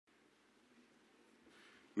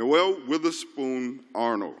Noelle Witherspoon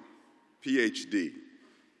Arnold, PhD,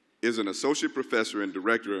 is an associate professor and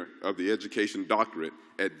director of the Education Doctorate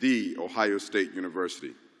at The Ohio State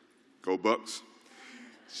University. Go Bucks.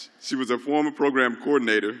 She was a former program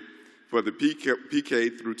coordinator for the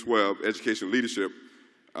PK through 12 Education Leadership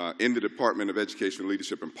in the Department of Education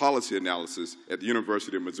Leadership and Policy Analysis at the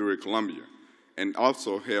University of Missouri Columbia, and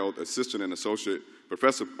also held assistant and associate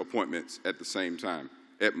professor appointments at the same time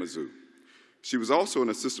at Mizzou. She was also an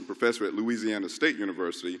assistant professor at Louisiana State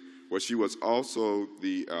University, where she was also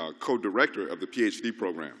the co-director of the PhD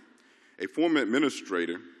program. A former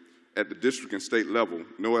administrator at the district and state level,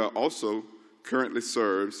 Noelle also currently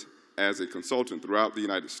serves as a consultant throughout the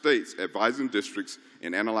United States, advising districts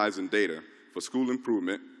in analyzing data for school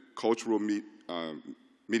improvement, cultural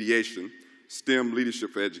mediation, STEM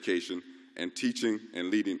leadership for education, and teaching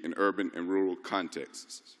and leading in urban and rural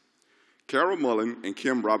contexts. Carol Mullen and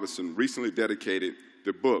Kim Robertson recently dedicated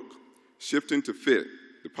the book, Shifting to Fit,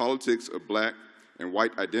 The Politics of Black and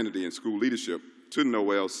White Identity in School Leadership, to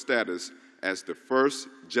Noelle's status as the first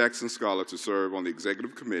Jackson Scholar to serve on the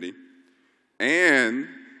executive committee and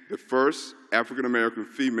the first African-American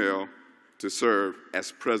female to serve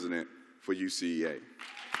as president for UCEA.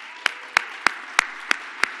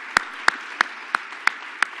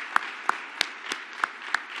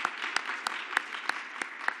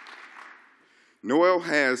 Noelle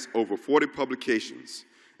has over 40 publications,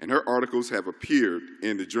 and her articles have appeared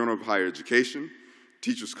in the Journal of Higher Education,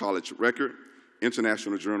 Teachers College Record,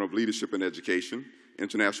 International Journal of Leadership in Education,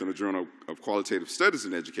 International Journal of Qualitative Studies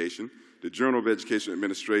in Education, the Journal of Education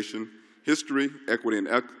Administration, History, Equity,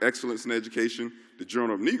 and Excellence in Education, the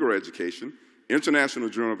Journal of Negro Education, International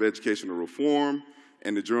Journal of Educational Reform,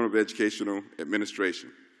 and the Journal of Educational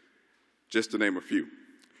Administration, just to name a few.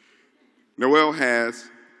 Noelle has,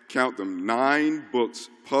 count them, 9 books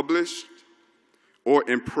published or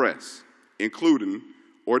in press, including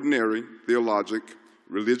Ordinary, Theologic,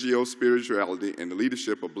 Religio Spirituality, and the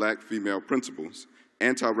Leadership of Black Female Principals,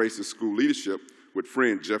 Anti-Racist School Leadership with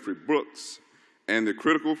friend Jeffrey Brooks, and the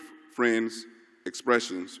Critical Friends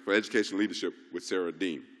Expressions for Education Leadership with Sarah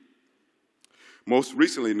Dean. Most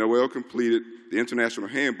recently, Noelle completed the International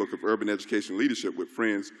Handbook of Urban Education Leadership with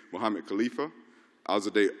friends Mohammed Khalifa,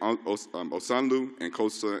 Azadeh Osanlu, and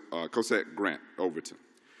Cosette Grant Overton.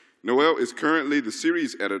 Noelle is currently the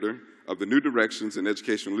series editor of the New Directions in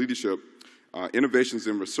Educational Leadership, Innovations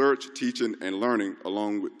in Research, Teaching, and Learning,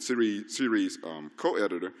 along with series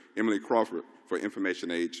co-editor Emily Crawford for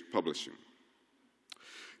Information Age Publishing.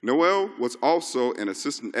 Noelle was also an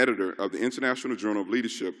assistant editor of the International Journal of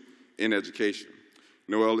Leadership in Education.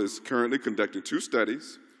 Noelle is currently conducting 2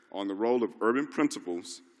 studies on the role of urban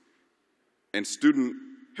principals and student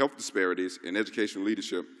health disparities in educational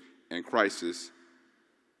leadership and crisis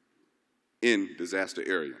in disaster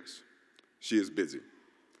areas. She is busy.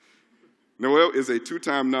 Noelle is a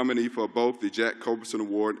 2-time nominee for both the Jack Culberson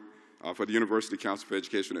Award for the University Council for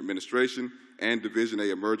Education Administration and Division A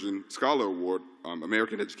Emerging Scholar Award,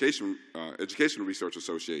 American Educational Research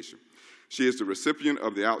Association. She is the recipient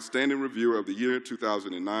of the Outstanding Reviewer of the Year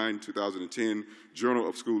 2009-2010 Journal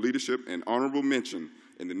of School Leadership and honorable mention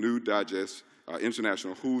in the New Digest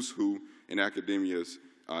International Who's Who in Academia's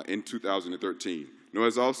in 2013.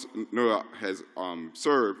 Noelle has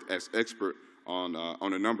served as expert on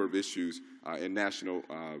a number of issues in national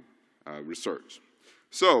research.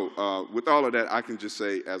 So with all of that, I can just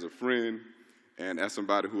say as a friend and as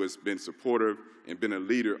somebody who has been supportive and been a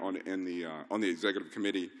leader on the executive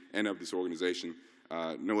committee and of this organization,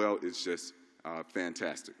 Noelle is just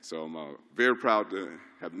fantastic. So I'm very proud to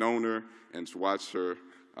have known her and to watch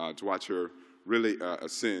her really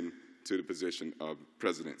ascend to the position of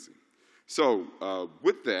presidency. So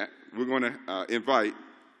with that, we're going to invite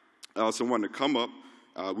someone to come up.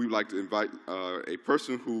 We would like to invite a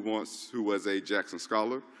person who was a Jackson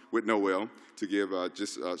Scholar with Noelle to give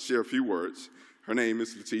share a few words. Her name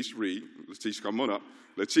is Letitia Reed. Letitia, come on up.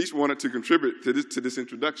 Letitia wanted to contribute to this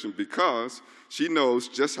introduction because she knows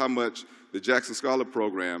just how much the Jackson Scholar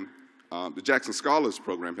program, the Jackson Scholars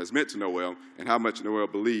program has meant to Noelle and how much Noelle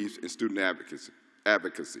believes in student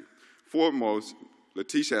advocacy. Foremost,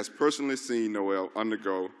 Letitia has personally seen Noelle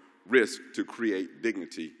undergo risk to create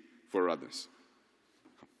dignity for others.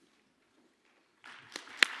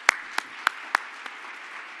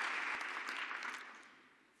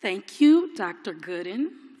 Thank you, Dr. Gooden,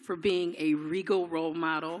 for being a regal role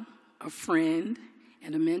model, a friend,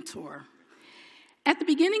 and a mentor. At the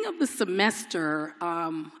beginning of the semester,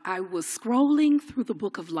 I was scrolling through the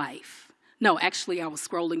Book of Life. No, actually, I was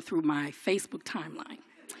scrolling through my Facebook timeline.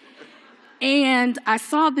 And I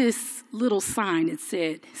saw this little sign. It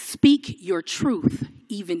said, "Speak your truth,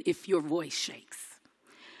 even if your voice shakes.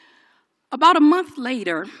 About a month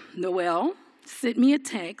later, Noelle sent me a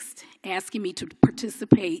text asking me to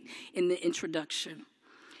participate in the introduction.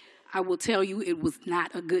 I will tell you it was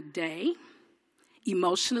not a good day,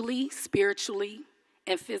 emotionally, spiritually,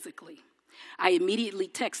 and physically. I immediately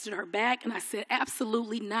texted her back and I said,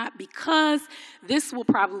 absolutely not, because this will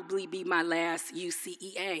probably be my last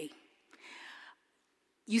UCEA.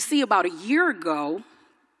 You see, about a year ago,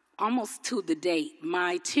 almost to the date,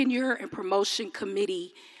 my tenure and promotion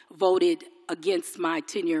committee voted against my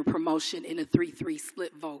tenure and promotion in a 3-3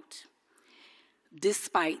 split vote.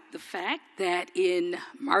 Despite the fact that in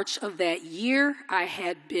March of that year, I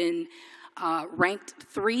had been ranked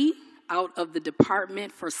 3 out of the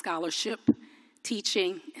Department for Scholarship,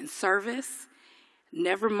 Teaching, and Service.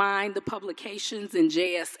 Never mind the publications in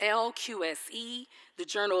JSL, QSE, the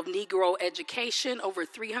Journal of Negro Education, over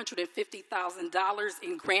 $350,000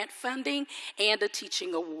 in grant funding, and a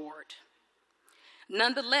teaching award.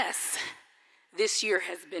 Nonetheless, this year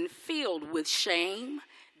has been filled with shame,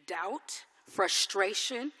 doubt,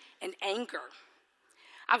 frustration, and anger.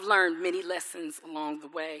 I've learned many lessons along the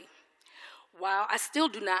way. While I still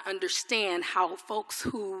do not understand how folks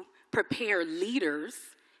who prepare leaders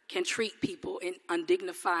can treat people in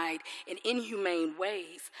undignified and inhumane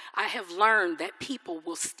ways, I have learned that people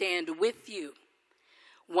will stand with you.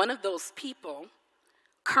 One of those people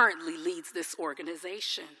currently leads this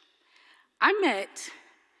organization. I met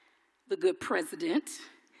the good president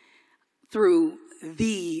through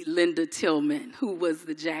the Linda Tillman, who was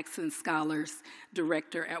the Jackson Scholars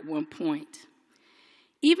Director at one point.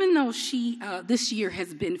 Even though she, this year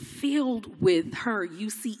has been filled with her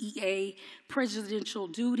UCEA presidential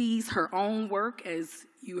duties, her own work, as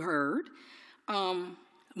you heard,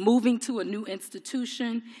 moving to a new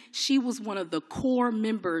institution, she was one of the core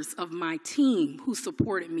members of my team who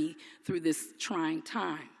supported me through this trying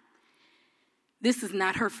time. This is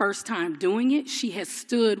not her first time doing it. She has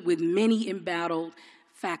stood with many embattled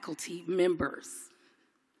faculty members.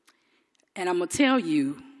 And I'm gonna tell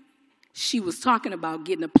you, she was talking about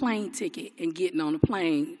getting a plane ticket and getting on a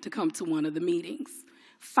plane to come to one of the meetings,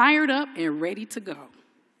 fired up and ready to go.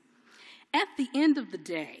 At the end of the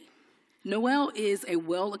day, Noelle is a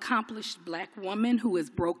well-accomplished Black woman who has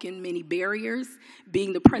broken many barriers,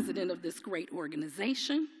 being the president of this great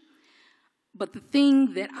organization. But the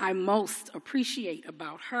thing that I most appreciate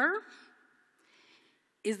about her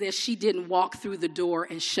is that she didn't walk through the door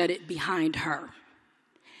and shut it behind her.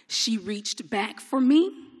 She reached back for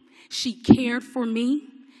me. She cared for me.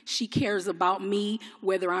 She cares about me,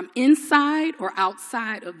 whether I'm inside or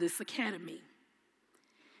outside of this academy.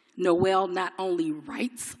 Noelle not only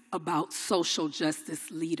writes about social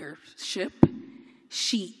justice leadership,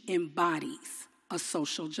 she embodies a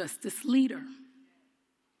social justice leader.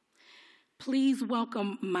 Please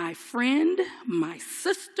welcome my friend, my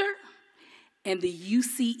sister, and the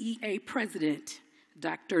UCEA president,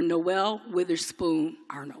 Dr. Noelle Witherspoon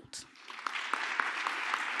Arnold.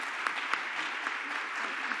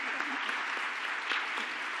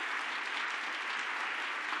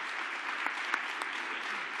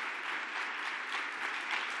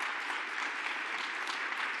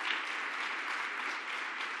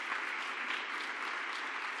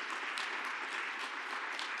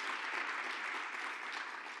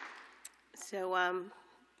 So,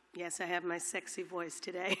 yes, I have my sexy voice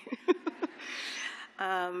today.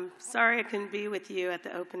 Sorry I couldn't be with you at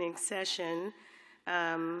the opening session.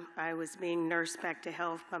 I was being nursed back to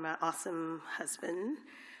health by my awesome husband.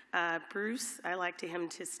 Bruce, I like him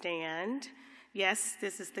to stand. Yes,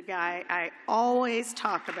 this is the guy I always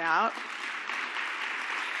talk about.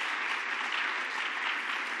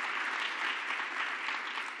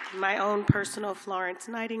 My own personal Florence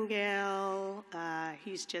Nightingale.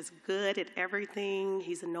 He's just good at everything.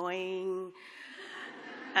 He's annoying.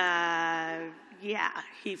 Yeah,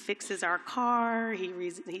 he fixes our car.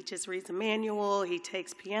 He just reads a manual. He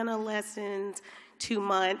takes piano lessons. 2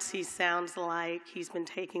 months, he sounds like he's been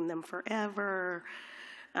taking them forever.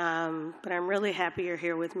 But I'm really happy you're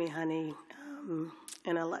here with me, honey,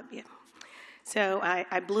 and I love you. So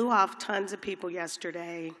I blew off tons of people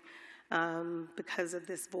yesterday because of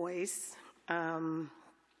this voice.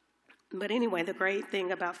 But anyway, the great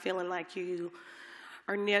thing about feeling like you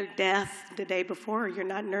are near death the day before, you're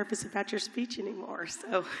not nervous about your speech anymore.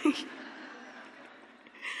 So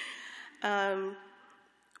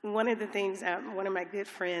one of the things one of my good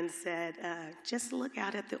friends said, just look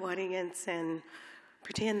out at the audience and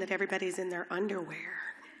pretend that everybody's in their underwear.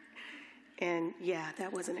 And yeah,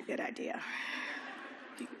 that wasn't a good idea.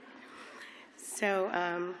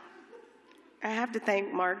 So I have to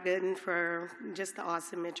thank Mark Gooden for just the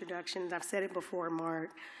awesome introductions. I've said it before,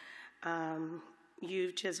 Mark.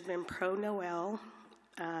 You've just been pro-Noelle.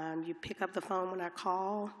 You pick up the phone when I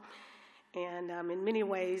call. And in many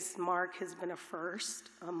ways, Mark has been a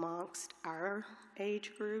first amongst our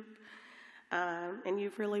age group. And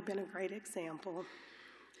you've really been a great example.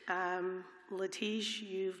 Latish,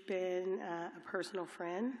 you've been a personal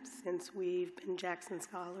friend since we've been Jackson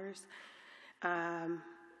Scholars.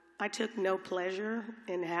 I took no pleasure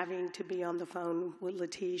in having to be on the phone with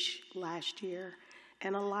Latish last year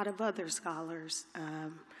and a lot of other scholars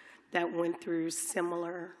that went through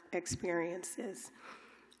similar experiences.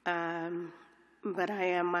 But I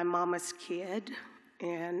am my mama's kid,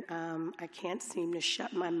 and I can't seem to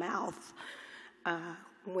shut my mouth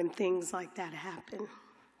when things like that happen.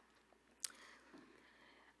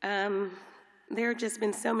 There have just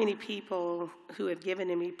been so many people who have given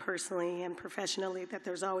to me personally and professionally that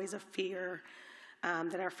there's always a fear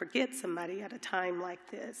that I forget somebody at a time like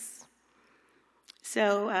this.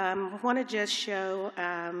 So I want to just show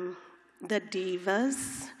the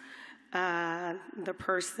divas, the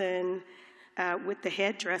person with the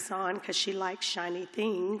headdress on because she likes shiny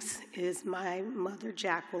things is my mother,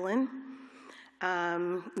 Jacqueline.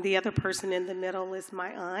 The other person in the middle is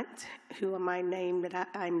my aunt, who I'm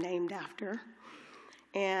named after.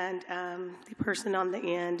 And the person on the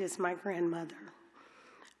end is my grandmother.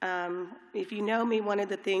 If you know me, one of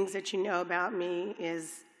the things that you know about me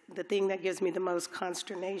is the thing that gives me the most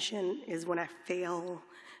consternation is when I feel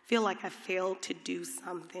like I failed to do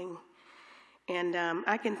something. And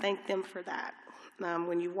I can thank them for that.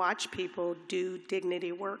 When you watch people do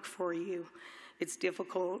dignity work for you, it's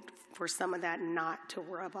difficult for some of that not to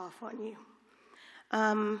rub off on you.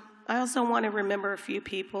 I also want to remember a few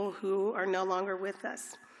people who are no longer with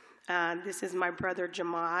us. This is my brother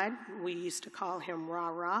Jamad. We used to call him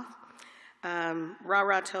Ra-Ra.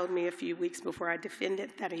 Ra-Ra told me a few weeks before I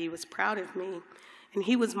defended that he was proud of me, and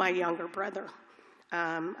he was my younger brother.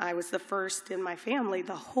 I was the first in my family,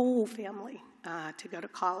 the whole family, to go to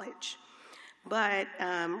college. But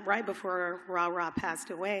right before Ra-Ra passed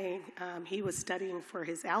away, he was studying for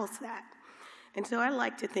his LSAT. And so I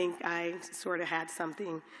like to think I sort of had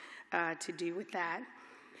something to do with that.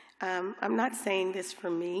 I'm not saying this for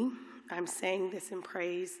me. I'm saying this in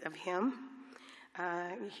praise of him.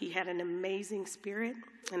 He had an amazing spirit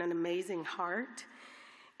and an amazing heart.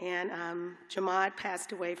 And Jamad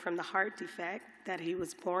passed away from the heart defect that he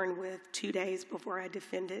was born with 2 days before I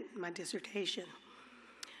defended my dissertation.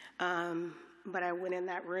 But I went in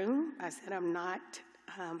that room. I said, I'm not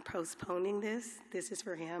postponing this. This is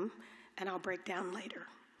for him, and I'll break down later.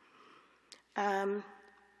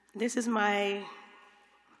 This is my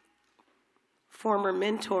former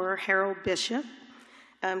mentor, Harold Bishop.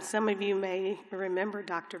 Some of you may remember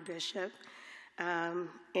Dr. Bishop.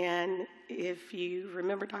 And if you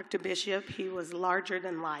remember Dr. Bishop, he was larger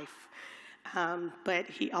than life. But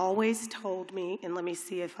he always told me, and let me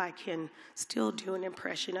see if I can still do an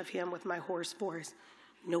impression of him with my hoarse voice,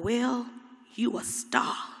 Noelle, you a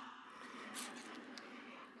star.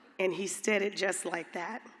 And he said it just like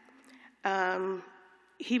that.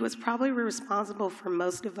 He was probably responsible for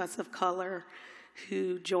most of us of color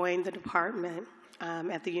who joined the department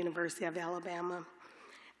at the University of Alabama.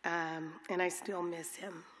 And I still miss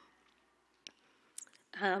him.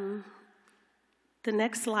 The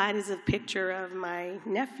next slide is a picture of my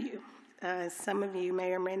nephew. Some of you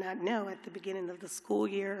may or may not know, at the beginning of the school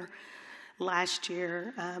year last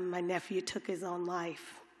year, my nephew took his own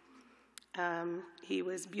life. He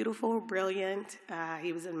was beautiful, brilliant.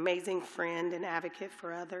 He was an amazing friend and advocate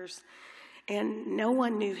for others. And no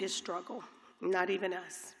one knew his struggle, not even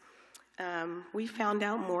us. We found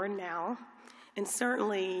out more now, and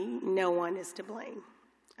certainly no one is to blame.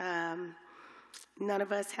 None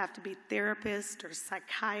of us have to be therapists or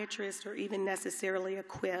psychiatrists or even necessarily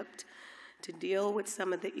equipped to deal with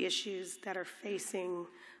some of the issues that are facing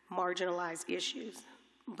marginalized issues.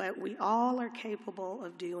 But we all are capable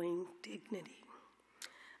of doing dignity.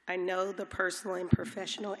 I know the personal and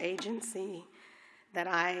professional agency that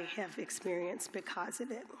I have experienced because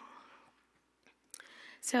of it.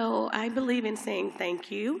 So I believe in saying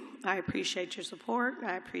thank you. I appreciate your support.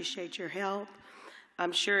 I appreciate your help.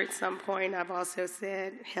 I'm sure at some point I've also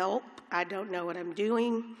said, help, I don't know what I'm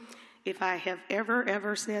doing. If I have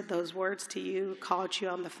ever said those words to you, called you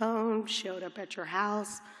on the phone, showed up at your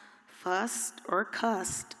house, fussed or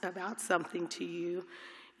cussed about something to you,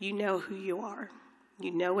 you know who you are. You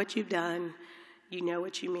know what you've done. You know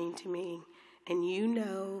what you mean to me. And you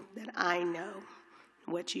know that I know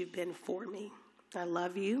what you've been for me. I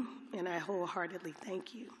love you, and I wholeheartedly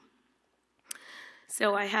thank you.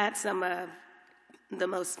 So I had some the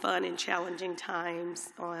most fun and challenging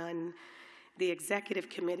times on the executive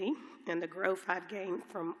committee, and the growth I've gained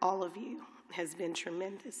from all of you has been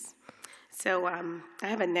tremendous. So I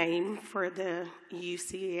have a name for the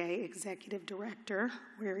UCEA executive director.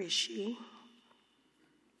 Where is she?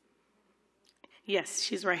 Yes,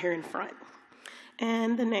 she's right here in front.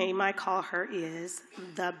 And the name I call her is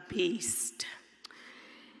the Beast.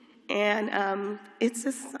 And it's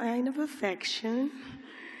a sign of affection.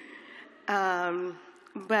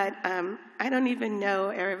 But I don't even know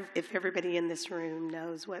if everybody in this room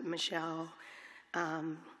knows what Michelle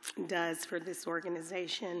does for this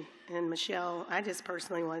organization. And Michelle, I just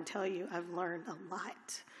personally want to tell you, I've learned a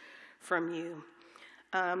lot from you.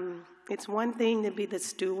 It's one thing to be the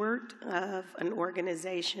steward of an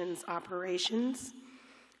organization's operations,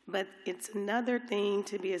 but it's another thing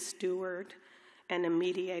to be a steward and a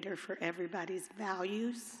mediator for everybody's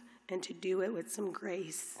values, and to do it with some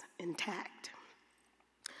grace and tact.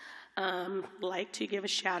 Like to give a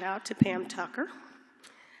shout out to Pam Tucker.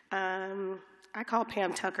 I call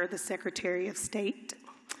Pam Tucker the Secretary of State.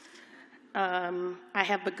 I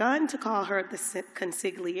have begun to call her the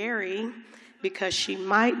consigliere because she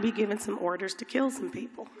might be giving some orders to kill some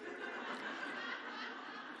people.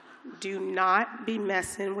 Do not be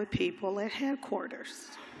messing with people at headquarters.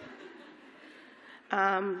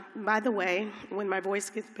 By the way, when my voice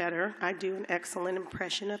gets better, I do an excellent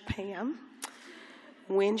impression of Pam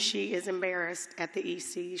when she is embarrassed at the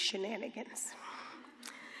EC's shenanigans.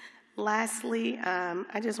 Lastly,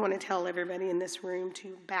 I just want to tell everybody in this room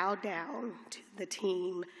to bow down to the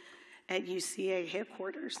team at UCEA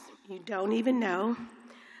headquarters. You don't even know.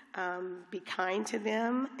 Be kind to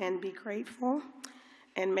them and be grateful,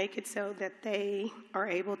 and make it so that they are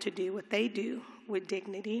able to do what they do with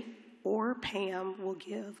dignity, or Pam will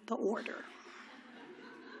give the order.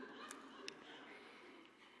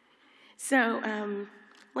 So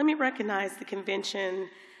let me recognize the convention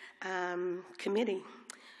committee.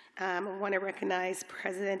 I want to recognize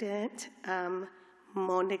President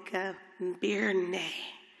Monica Birne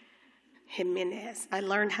Jimenez. I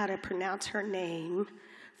learned how to pronounce her name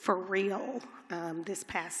for real this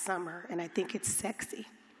past summer, and I think it's sexy.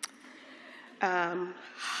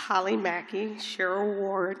 Holly Mackey, Cheryl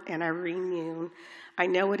Ward, and Irene Yoon. I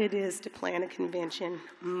know what it is to plan a convention.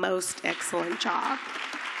 Most excellent job.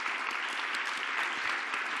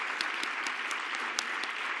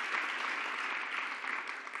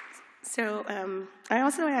 So I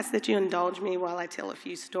also ask that you indulge me while I tell a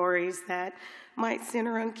few stories that might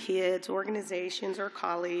center on kids, organizations, or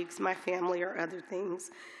colleagues, my family, or other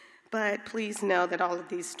things. But please know that all of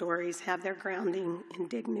these stories have their grounding in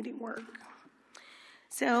dignity work.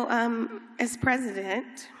 So as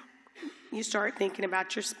president, you start thinking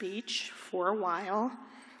about your speech for a while.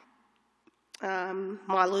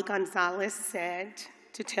 Malu Gonzalez said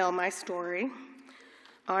to tell my story.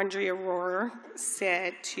 Andrea Rohrer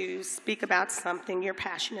said to speak about something you're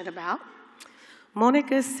passionate about.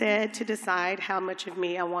 Monica said to decide how much of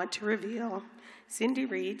me I want to reveal. Cindy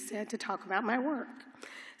Reed said to talk about my work.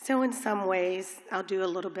 So in some ways, I'll do a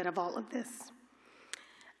little bit of all of this.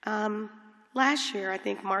 Last year, I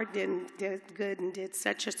think Mark did good and did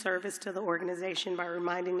such a service to the organization by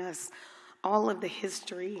reminding us all of the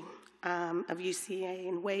history of UCEA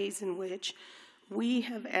and ways in which we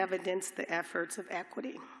have evidenced the efforts of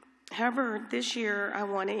equity. However, this year, I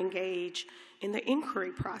want to engage in the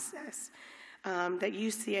inquiry process that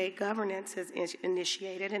UCEA governance has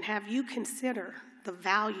initiated, and have you consider the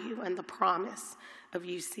value and the promise of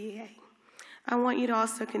UCEA. I want you to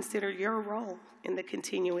also consider your role in the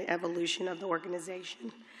continuing evolution of the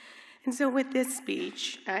organization. And so with this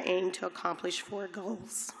speech, I aim to accomplish 4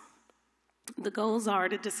 goals. The goals are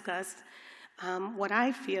to discuss what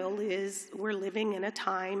I feel is we're living in a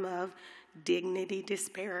time of dignity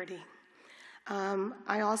disparity.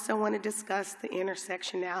 I also want to discuss the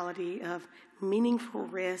intersectionality of meaningful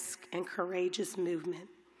risk and courageous movement.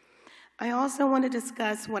 I also want to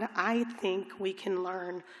discuss what I think we can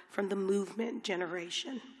learn from the movement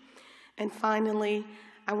generation. And finally,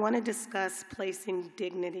 I want to discuss placing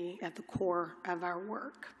dignity at the core of our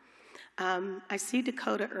work. I see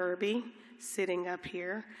Dakota Irby sitting up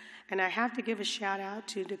here, and I have to give a shout out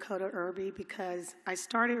to Dakota Irby because I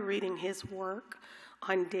started reading his work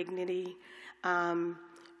on dignity, and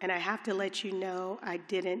I have to let you know I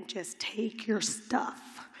didn't just take your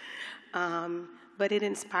stuff, but it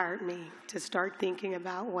inspired me to start thinking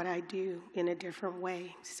about what I do in a different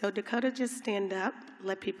way. So Dakota, just stand up,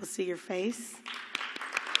 let people see your face.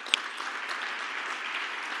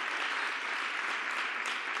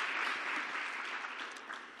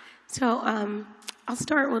 So I'll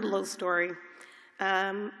start with a little story.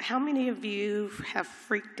 How many of you have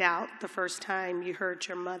freaked out the first time you heard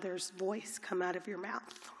your mother's voice come out of your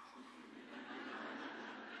mouth?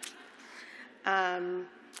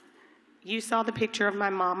 You saw the picture of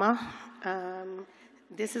my mama.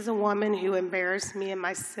 This is a woman who embarrassed me and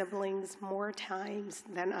my siblings more times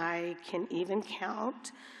than I can even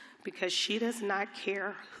count, because she does not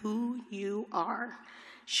care who you are.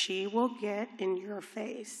 She will get in your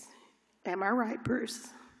face. Am I right, Bruce?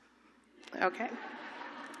 Okay.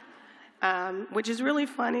 Which is really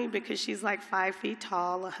funny because she's like 5 feet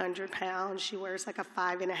tall, 100 pounds. She wears like a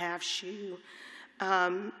 5.5 shoe.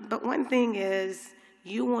 But one thing is,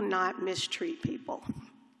 you will not mistreat people.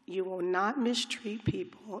 You will not mistreat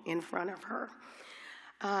people in front of her.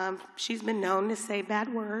 She's been known to say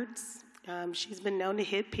bad words. She's been known to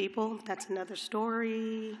hit people. That's another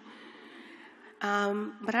story.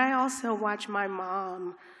 But I also watch my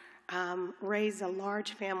mom raise a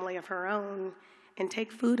large family of her own and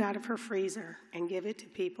take food out of her freezer and give it to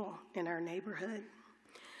people in our neighborhood.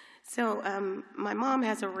 So my mom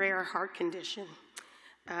has a rare heart condition.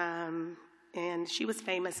 And she was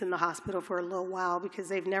famous in the hospital for a little while because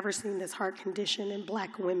they've never seen this heart condition in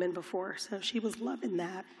black women before. So she was loving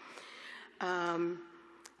that.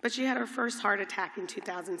 But she had her first heart attack in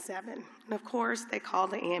 2007. And of course, they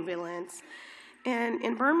called the ambulance. And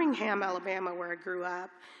in Birmingham, Alabama, where I grew up,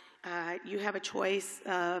 you have a choice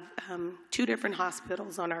of 2 different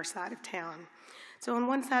hospitals on our side of town. So on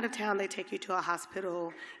one side of town, they take you to a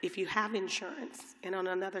hospital if you have insurance. And on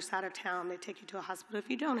another side of town, they take you to a hospital if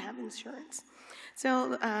you don't have insurance.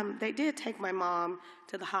 So they did take my mom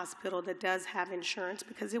to the hospital that does have insurance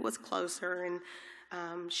because it was closer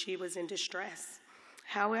and she was in distress.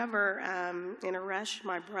 However, in a rush,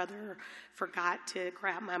 my brother forgot to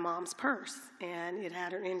grab my mom's purse, and it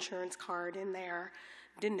had her insurance card in there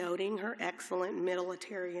denoting her excellent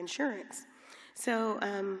military insurance. So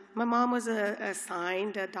my mom was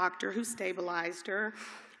assigned a doctor who stabilized her,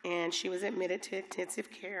 and she was admitted to intensive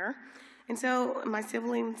care. And so my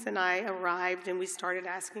siblings and I arrived, and we started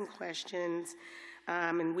asking questions,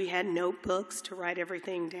 and we had notebooks to write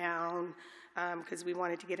everything down because we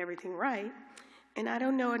wanted to get everything right. And I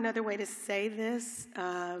don't know another way to say this,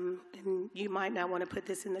 and you might not want to put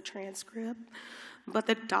this in the transcript, but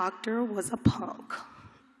the doctor was a punk,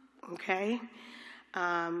 okay?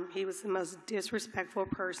 He was the most disrespectful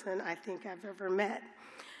person I think I've ever met.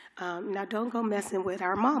 Now, don't go messing with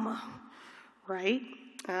our mama, right?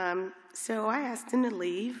 So I asked him to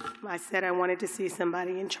leave. I said I wanted to see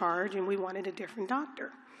somebody in charge, and we wanted a different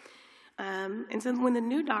doctor. And so when the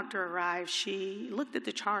new doctor arrived, she looked at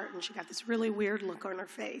the chart, and she got this really weird look on her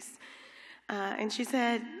face. And she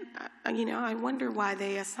said, I wonder why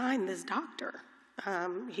they assigned this doctor.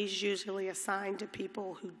 He's usually assigned to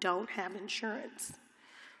people who don't have insurance.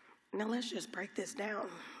 Now, let's just break this down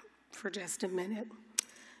for just a minute.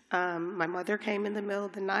 My mother came in the middle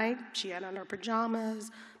of the night. She had on her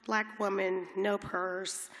pajamas, black woman, no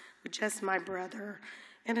purse, with just my brother,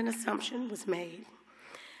 and an assumption was made.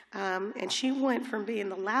 And she went from being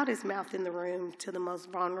the loudest mouth in the room to the most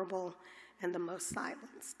vulnerable and the most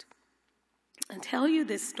silenced. I tell you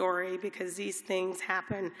this story because these things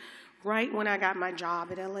happened right when I got my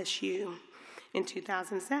job at LSU in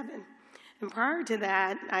 2007. And prior to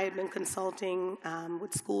that, I had been consulting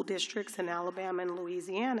with school districts in Alabama and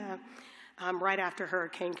Louisiana right after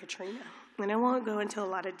Hurricane Katrina. And I won't go into a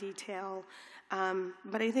lot of detail,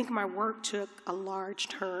 but I think my work took a large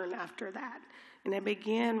turn after that. And I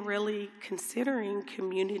began really considering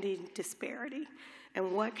community disparity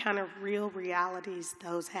and what kind of real realities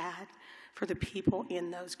those had for the people in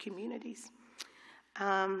those communities.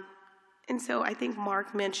 And so I think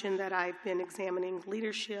Mark mentioned that I've been examining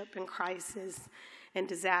leadership and crisis and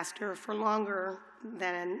disaster for longer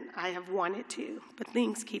than I have wanted to, but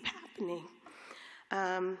things keep happening.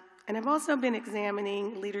 And I've also been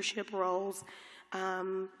examining leadership roles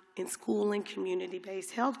in school and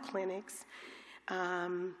community-based health clinics,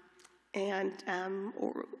 the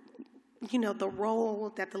role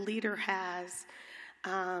that the leader has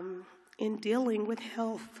in dealing with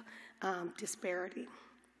health disparity.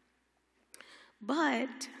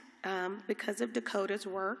 But because of Dakota's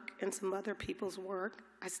work and some other people's work,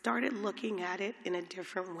 I started looking at it in a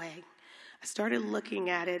different way. I started looking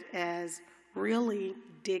at it as really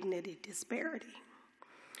dignity disparity.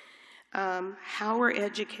 How are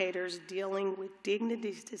educators dealing with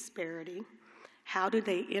dignity disparity? How do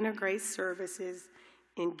they integrate services,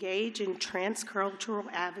 engage in transcultural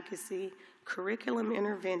advocacy, curriculum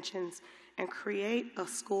interventions, and create a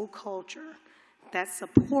school culture that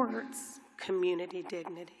supports community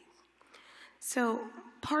dignity? So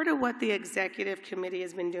part of what the executive committee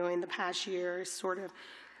has been doing the past year is sort of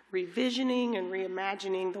revisioning and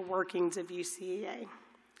reimagining the workings of UCEA.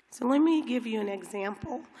 So let me give you an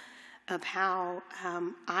example of how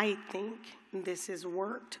I think this has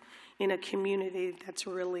worked in a community that's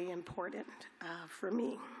really important for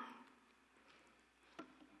me.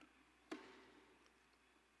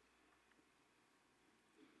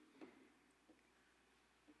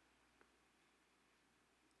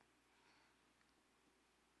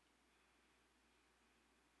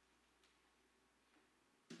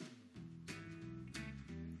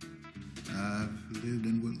 I've lived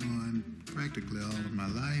in Woodlawn practically all of my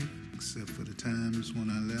life, except for the times when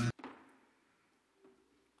I left.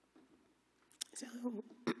 So,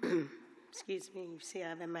 excuse me, you see I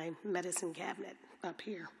have my medicine cabinet up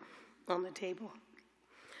here on the table.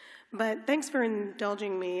 But thanks for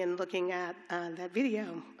indulging me in looking at that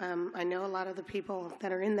video. I know a lot of the people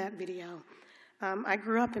that are in that video. I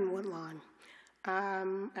grew up in Woodlawn.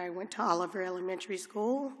 I went to Oliver Elementary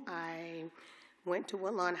School. I went to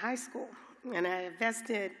Woodlawn High School, and I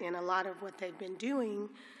invested in a lot of what they've been doing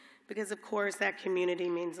because, of course, that community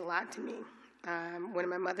means a lot to me. When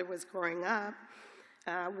my mother was growing up,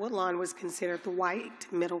 Woodlawn was considered the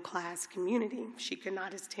white middle-class community. She could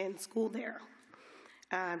not attend school there.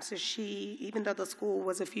 So she, even though the school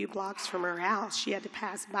was a few blocks from her house, she had to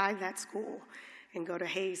pass by that school and go to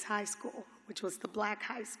Hayes High School, which was the black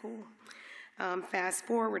high school. Fast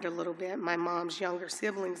forward a little bit, my mom's younger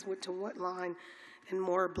siblings went to Woodlawn, and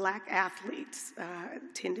more black athletes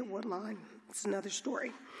attended Woodlawn. It's another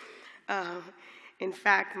story. In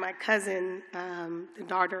fact, my cousin, the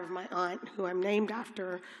daughter of my aunt, who I'm named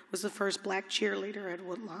after, was the first black cheerleader at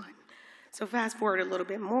Woodlawn. So fast forward a little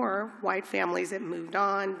bit more, white families had moved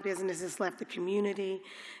on, businesses left the community,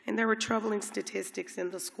 and there were troubling statistics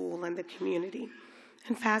in the school and the community.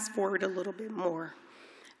 And fast forward a little bit more.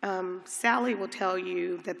 Sally will tell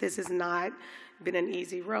you that this has not been an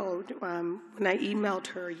easy road. When I emailed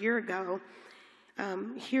her a year ago,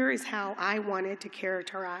 here is how I wanted to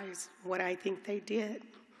characterize what I think they did.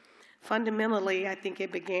 Fundamentally, I think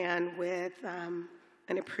it began with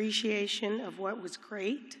an appreciation of what was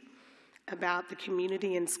great about the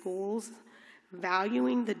community and schools,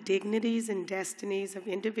 valuing the dignities and destinies of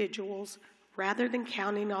individuals rather than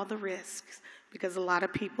counting all the risks, because a lot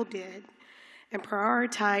of people did, and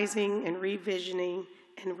prioritizing and revisioning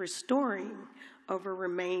and restoring over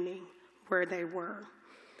remaining where they were.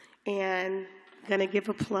 And I'm going to give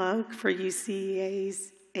a plug for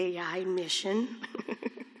UCEA's AI mission.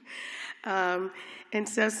 And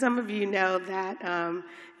so some of you know that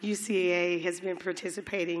UCEA has been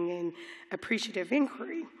participating in appreciative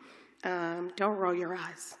inquiry. Don't roll your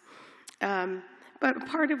eyes. But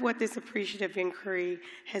part of what this appreciative inquiry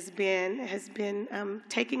has been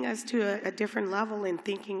taking us to a different level in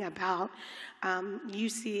thinking about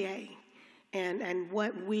UCEA and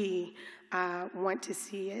what we want to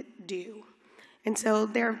see it do. And so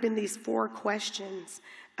there have been these 4 questions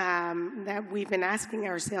that we've been asking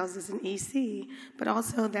ourselves as an EC, but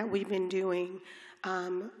also that we've been doing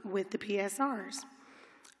with the PSRs.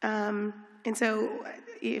 And so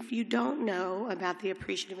if you don't know about the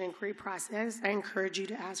appreciative inquiry process, I encourage you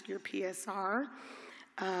to ask your PSR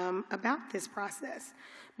about this process.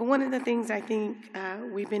 But one of the things I think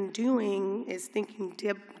we've been doing is thinking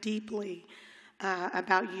deeply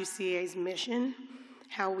about UCEA's mission,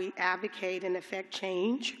 how we advocate and affect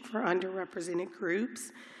change for underrepresented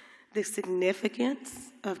groups, the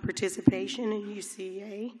significance of participation in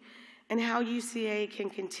UCEA, and how UCEA can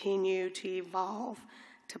continue to evolve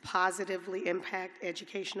to positively impact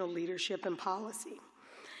educational leadership and policy.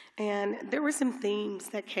 And there were some themes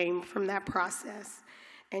that came from that process.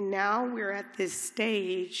 And now we're at this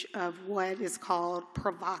stage of what is called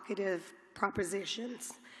provocative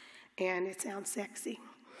propositions. And it sounds sexy.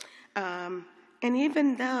 And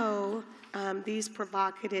even though these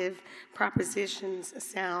provocative propositions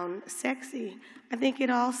sound sexy, I think it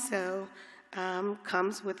also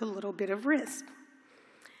comes with a little bit of risk.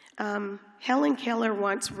 Helen Keller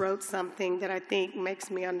once wrote something that I think makes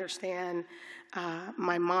me understand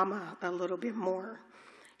my mama a little bit more.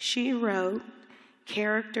 She wrote,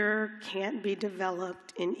 "Character can't be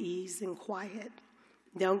developed in ease and quiet."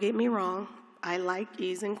 Don't get me wrong, I like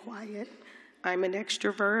ease and quiet. I'm an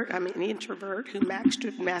extrovert, I'm an introvert who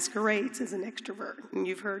masquerades as an extrovert, and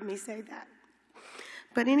you've heard me say that.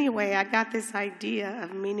 But anyway, I got this idea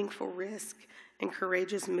of meaningful risk and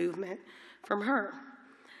courageous movement from her.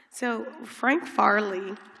 So Frank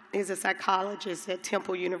Farley is a psychologist at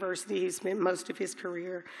Temple University. He spent most of his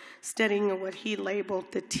career studying what he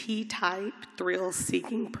labeled the T-type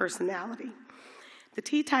thrill-seeking personality. The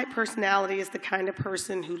T-type personality is the kind of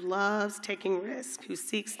person who loves taking risks, who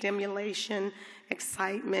seeks stimulation,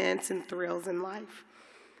 excitements, and thrills in life.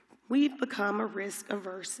 We've become a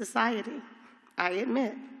risk-averse society. I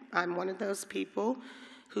admit, I'm one of those people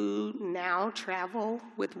who now travel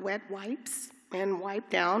with wet wipes and wipe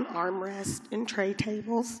down armrests and tray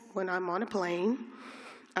tables when I'm on a plane.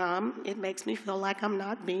 It makes me feel like I'm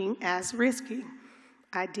not being as risky.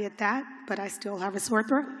 I did that, but I still have a sore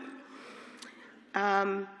throat.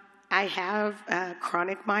 I have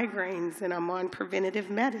chronic migraines, and I'm on preventative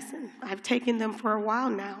medicine. I've taken them for a while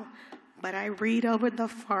now, but I read over the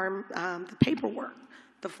paperwork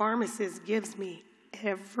the pharmacist gives me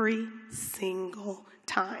every single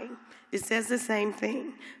time. It says the same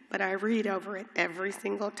thing, but I read over it every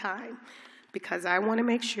single time because I want to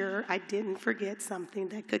make sure I didn't forget something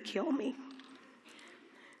that could kill me.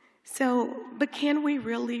 But can we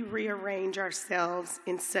really rearrange ourselves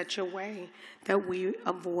in such a way that we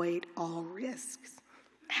avoid all risks?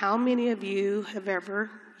 How many of you have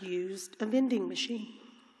ever used a vending machine?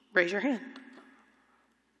 Raise your hand.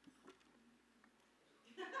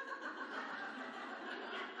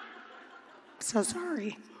 So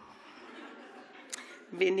sorry.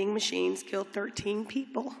 Vending machines kill 13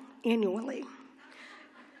 people annually.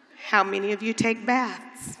 How many of you take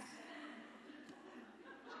baths?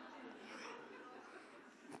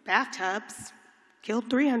 Bathtubs kill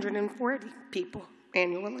 340 people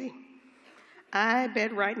annually. I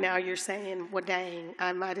bet right now you're saying, well, dang,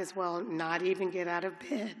 I might as well not even get out of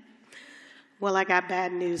bed. Well, I got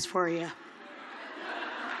bad news for you.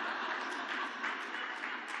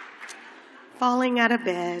 Falling out of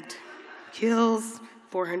bed kills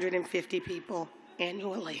 450 people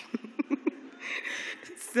annually.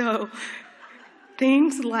 So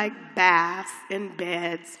things like baths and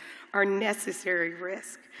beds are necessary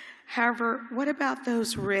risks. However, what about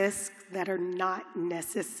those risks that are not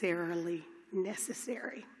necessarily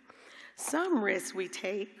necessary? Some risks we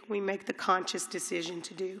take, we make the conscious decision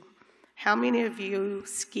to do. How many of you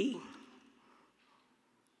ski?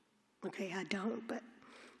 Okay, I don't, but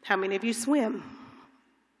how many of you swim?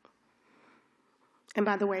 And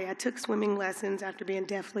by the way, I took swimming lessons after being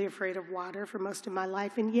deathly afraid of water for most of my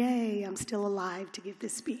life, and yay, I'm still alive to give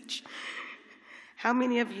this speech. How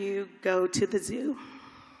many of you go to the zoo?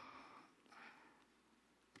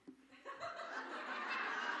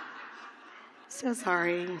 So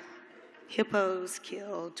sorry. Hippos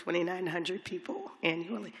kill 2,900 people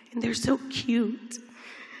annually, and they're so cute.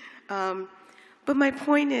 But my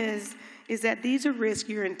point is that these are risks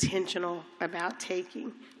you're intentional about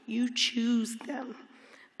taking. You choose them.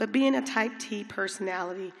 But being a type T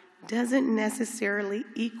personality doesn't necessarily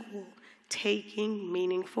equal taking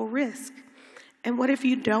meaningful risk. And what if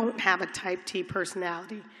you don't have a type T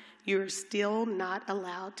personality? You're still not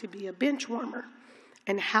allowed to be a bench warmer.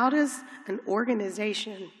 And how does an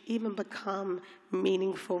organization even become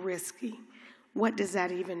meaningful risky? What does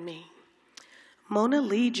that even mean? Mona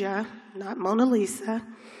Lisa, not Mona Lisa,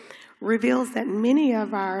 reveals that many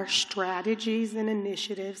of our strategies and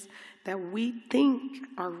initiatives that we think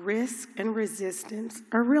are risk and resistance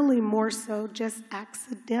are really more so just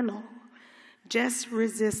accidental, just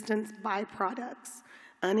resistance byproducts,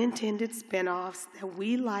 unintended spinoffs that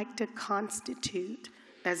we like to constitute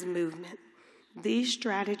as movement. These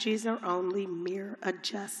strategies are only mere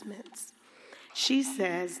adjustments. She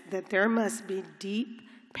says that there must be deep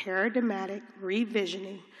paradigmatic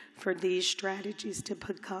revisioning for these strategies to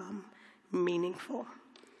become meaningful.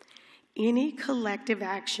 Any collective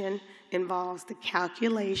action involves the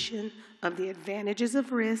calculation of the advantages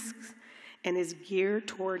of risks and is geared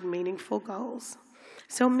toward meaningful goals.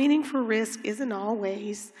 So meaningful risk isn't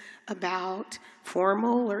always about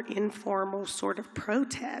formal or informal sort of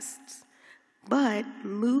protests, but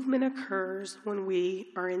movement occurs when we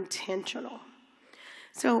are intentional.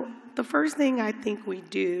 So the first thing I think we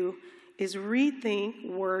do is rethink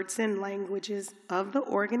words and languages of the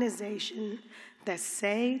organization that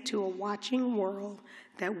say to a watching world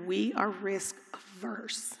that we are risk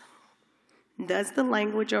averse. Does the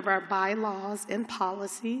language of our bylaws and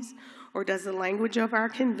policies, or does the language of our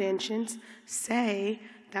conventions say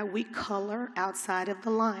that we color outside of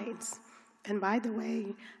the lines? And by the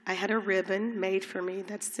way, I had a ribbon made for me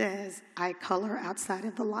that says, I color outside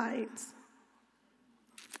of the lines.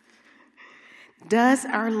 Does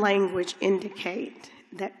our language indicate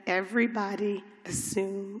that everybody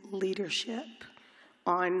assume leadership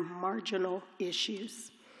on marginal issues?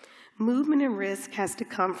 Movement and risk has to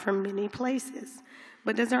come from many places,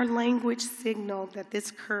 but does our language signal that this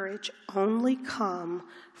courage only come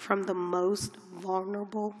from the most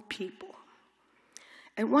vulnerable people?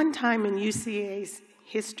 At one time in UCEA's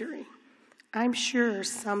history, I'm sure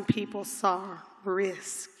some people saw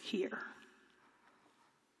risk here.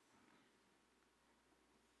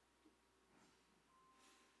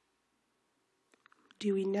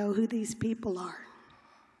 Do we know who these people are?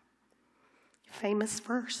 Famous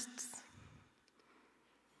firsts.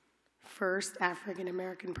 First African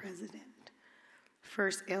American president.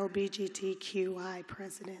 First LGBTQI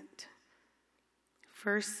president.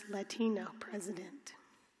 First Latino president.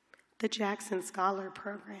 The Jackson Scholar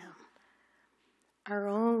Program. Our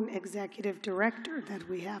own executive director that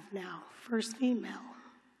we have now, first female.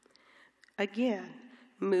 Again,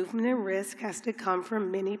 movement and risk has to come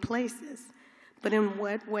from many places, but in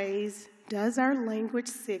what ways does our language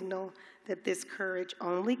signal that this courage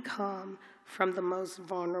only comes from the most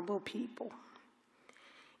vulnerable people?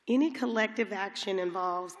 Any collective action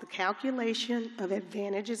involves the calculation of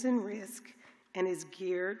advantages and risk and is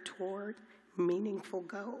geared toward meaningful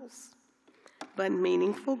goals. But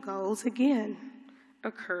meaningful goals, again,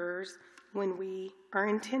 occurs when we are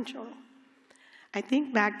intentional. I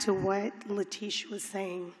think back to what Letitia was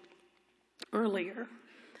saying earlier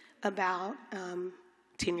about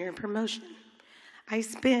tenure and promotion. I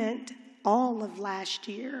spent all of last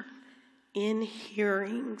year in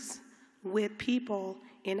hearings with people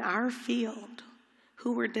in our field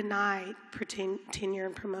who were denied tenure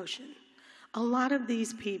and promotion. A lot of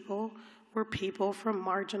these people were people from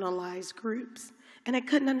marginalized groups, and I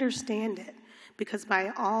couldn't understand it. Because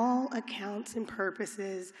by all accounts and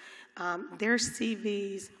purposes, their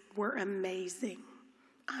CVs were amazing.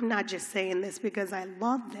 I'm not just saying this because I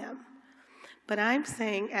love them, but I'm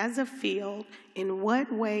saying as a field, in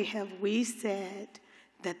what way have we said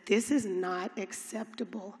that this is not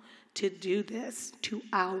acceptable to do this to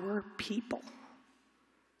our people?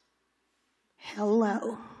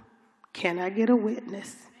 Hello, can I get a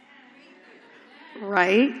witness?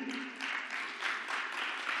 Right?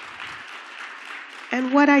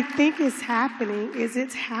 And what I think is happening is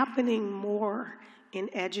it's happening more in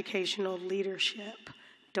educational leadership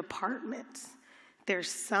departments. There's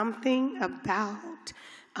something about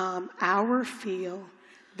our field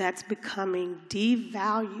that's becoming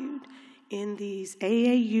devalued in these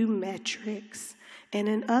AAU metrics and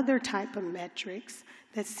in other type of metrics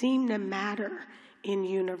that seem to matter in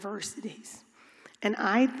universities. And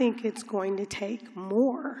I think it's going to take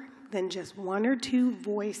more than just one or two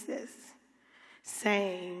voices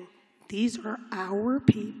saying, these are our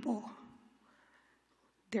people.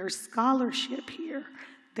 There's scholarship here.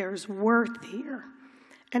 There's worth here.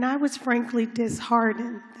 And I was frankly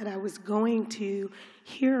disheartened that I was going to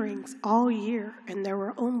hearings all year and there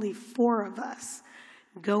were only 4 of us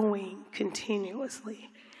going continuously.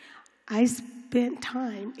 I spent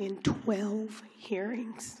time in 12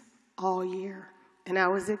 hearings all year and I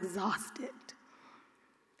was exhausted.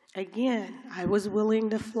 Again, I was willing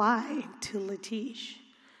to fly to Latish.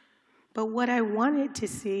 But what I wanted to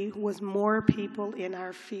see was more people in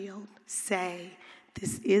our field say,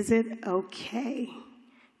 this isn't okay.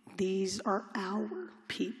 These are our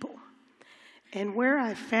people. And where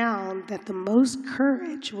I found that the most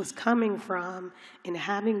courage was coming from in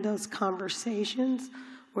having those conversations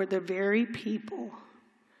were the very people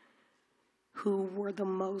who were the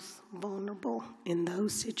most vulnerable in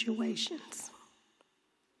those situations.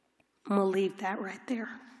 I'm going to leave that right there.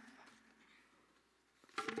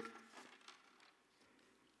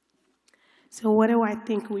 So what do I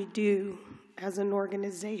think we do as an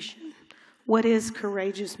organization? What is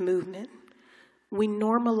courageous movement? We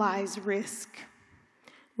normalize risk.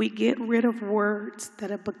 We get rid of words that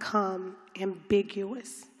have become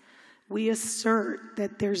ambiguous. We assert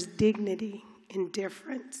that there's dignity in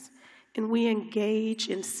difference, and we engage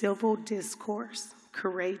in civil discourse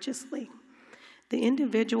courageously. The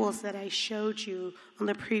individuals that I showed you on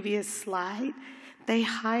the previous slide, they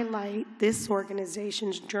highlight this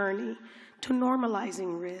organization's journey to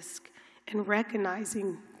normalizing risk and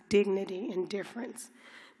recognizing dignity and difference.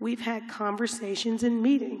 We've had conversations and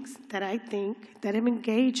meetings that I think that have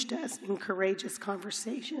engaged us in courageous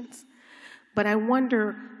conversations. But I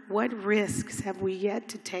wonder, what risks have we yet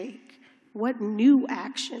to take? What new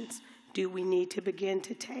actions do we need to begin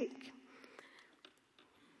to take?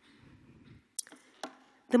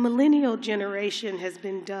 The millennial generation has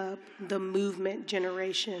been dubbed the movement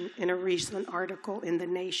generation in a recent article in The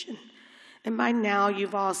Nation. And by now,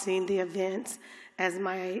 you've all seen the events at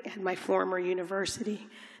my former university,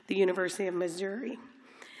 the University of Missouri.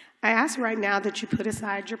 I ask right now that you put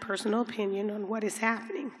aside your personal opinion on what is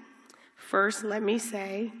happening. First, let me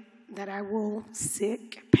say that I will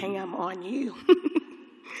sick Pam on you.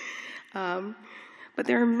 But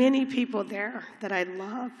there are many people there that I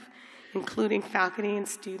love. including faculty and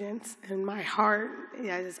students, and my heart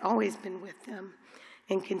has always been with them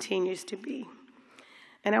and continues to be.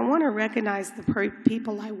 And I want to recognize the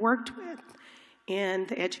people I worked with in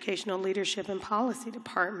the Educational Leadership and Policy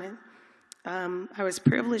Department. I was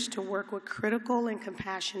privileged to work with critical and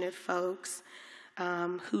compassionate folks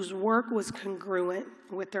whose work was congruent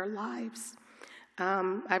with their lives.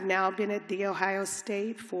 I've now been at The Ohio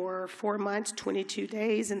State for 4 months, 22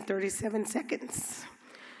 days, and 37 seconds.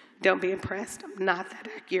 Don't be impressed, I'm not that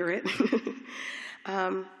accurate.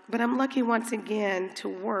 But I'm lucky once again to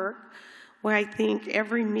work where I think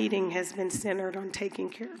every meeting has been centered on taking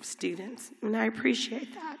care of students, and I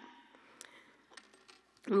appreciate that.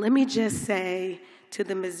 And let me just say to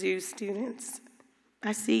the Mizzou students,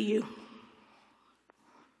 I see you.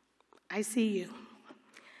 I see you.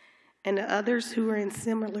 And to others who are in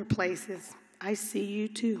similar places, I see you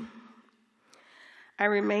too. I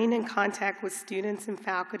remain in contact with students and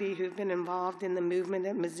faculty who've been involved in the movement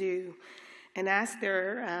at Mizzou and ask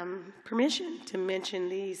their permission to mention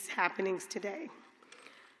these happenings today.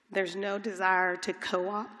 There's no desire to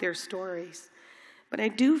co-opt their stories, but I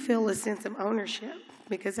do feel a sense of ownership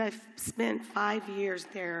because I've spent 5 years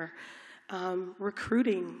there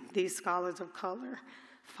recruiting these scholars of color,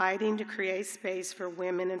 fighting to create space for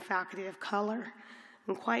women and faculty of color,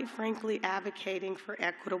 and quite frankly, advocating for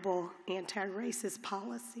equitable anti-racist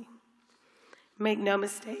policy. Make no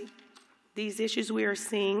mistake, these issues we are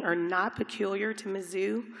seeing are not peculiar to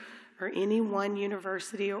Mizzou or any one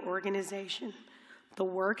university or organization. The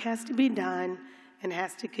work has to be done and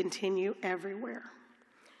has to continue everywhere.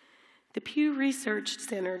 The Pew Research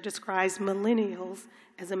Center describes millennials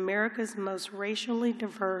as America's most racially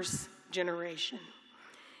diverse generation.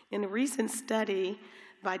 In a recent study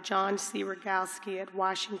by John C. Rogowski at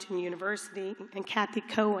Washington University and Kathy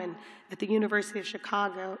Cohen at the University of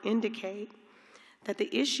Chicago indicate that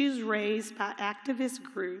the issues raised by activist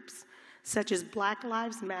groups such as Black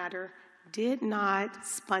Lives Matter did not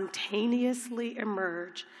spontaneously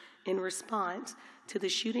emerge in response to the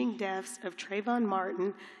shooting deaths of Trayvon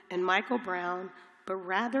Martin and Michael Brown, but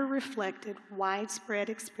rather reflected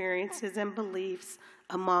widespread experiences and beliefs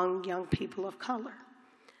among young people of color.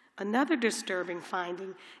 Another disturbing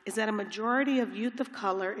finding is that a majority of youth of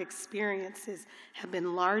color experiences have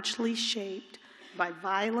been largely shaped by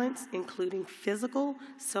violence, including physical,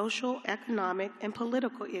 social, economic, and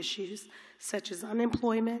political issues such as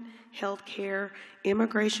unemployment, health care,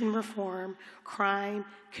 immigration reform, crime,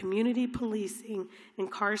 community policing,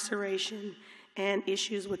 incarceration, and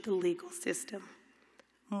issues with the legal system.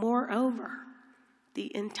 Moreover,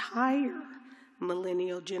 the entire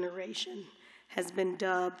millennial generation has been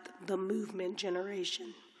dubbed the movement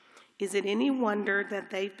generation. Is it any wonder that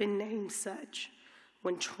they've been named such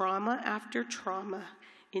when trauma after trauma,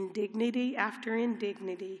 indignity after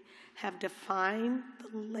indignity have defined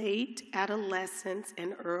the late adolescence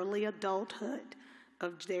and early adulthood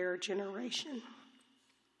of their generation?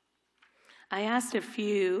 I asked a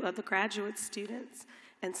few of the graduate students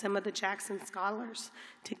and some of the Jackson scholars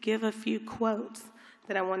to give a few quotes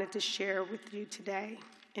that I wanted to share with you today.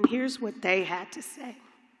 And here's what they had to say.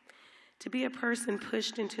 To be a person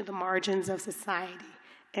pushed into the margins of society,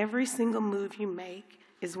 every single move you make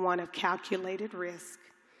is one of calculated risk.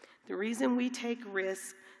 The reason we take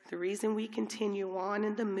risks, the reason we continue on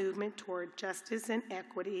in the movement toward justice and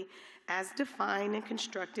equity as defined and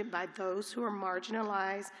constructed by those who are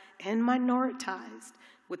marginalized and minoritized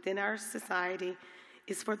within our society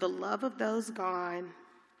is for the love of those gone,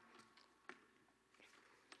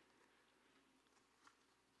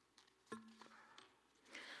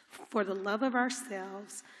 for the love of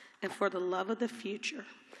ourselves, and for the love of the future,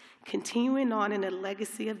 continuing on in a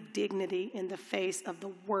legacy of dignity in the face of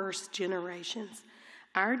the worst generations.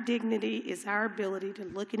 Our dignity is our ability to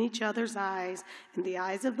look in each other's eyes, in the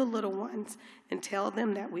eyes of the little ones, and tell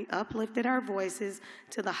them that we uplifted our voices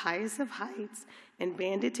to the highest of heights and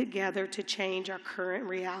banded together to change our current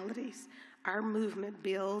realities. Our movement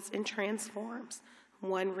builds and transforms,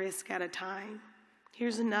 one risk at a time.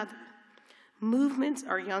 Here's another. Movements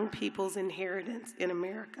are young people's inheritance in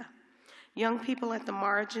America. Young people at the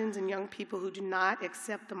margins and young people who do not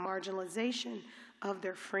accept the marginalization of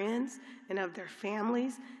their friends and of their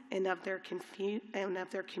families and of their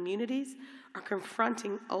communities are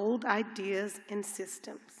confronting old ideas and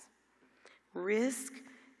systems. Risk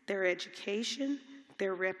their education,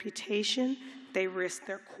 their reputation, they risk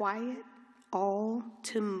their quiet, all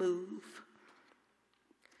to move.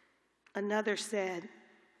 Another said,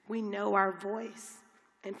 "We know our voice,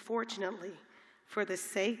 and fortunately, for the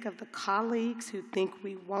sake of the colleagues who think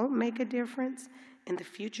we won't make a difference, and the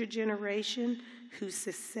future generation whose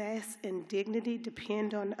success and dignity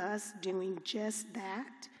depend on us doing just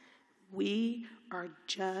that, we are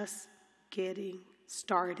just getting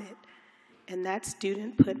started. And that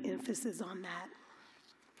student put emphasis on that.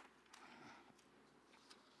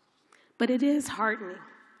 But it is heartening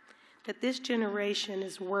that this generation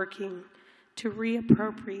is working to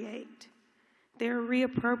reappropriate. They're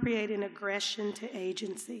reappropriating aggression to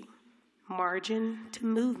agency, margin to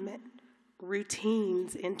movement,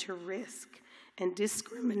 routines into risk, and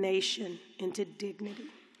discrimination into dignity.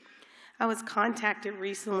 I was contacted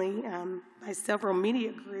recently by several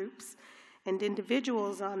media groups and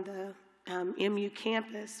individuals on the MU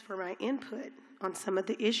campus for my input on some of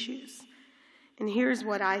the issues. And here's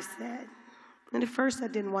what I said. And at first I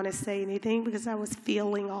didn't want to say anything because I was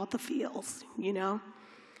feeling all the feels, you know.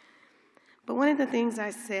 But one of the things I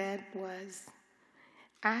said was,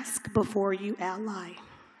 ask before you ally.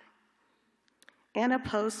 Anna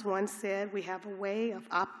Post once said, we have a way of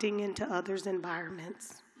opting into others'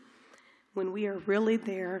 environments when we are really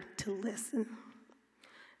there to listen.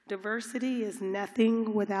 Diversity is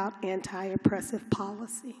nothing without anti-oppressive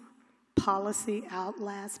policy. Policy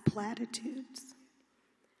outlasts platitudes.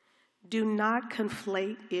 Do not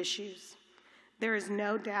conflate issues. There is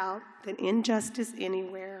no doubt that injustice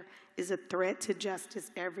anywhere is a threat to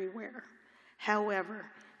justice everywhere.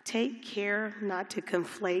 However, take care not to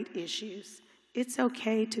conflate issues. It's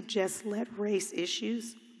okay to just let race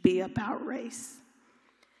issues be about race.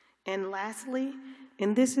 And lastly,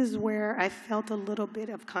 and this is where I felt a little bit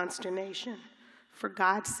of consternation, for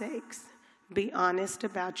God's sakes, be honest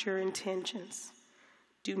about your intentions.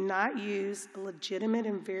 Do not use a legitimate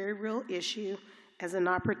and very real issue as an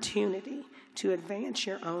opportunity to advance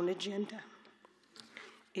your own agenda.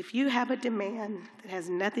 If you have a demand that has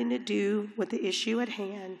nothing to do with the issue at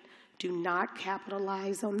hand, do not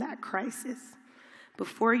capitalize on that crisis.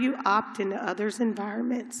 Before you opt into others'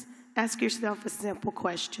 environments, ask yourself a simple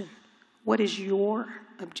question. What is your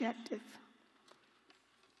objective?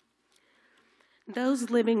 Those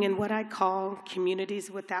living in what I call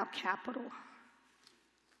communities without capital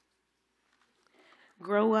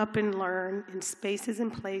grow up and learn in spaces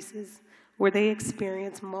and places where they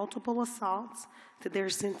experience multiple assaults to their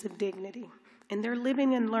sense of dignity. And their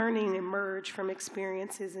living and learning emerge from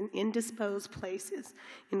experiences in indisposed places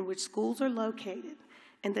in which schools are located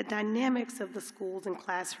and the dynamics of the schools and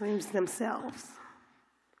classrooms themselves.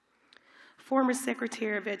 Former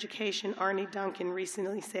Secretary of Education Arne Duncan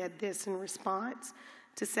recently said this in response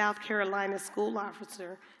to South Carolina school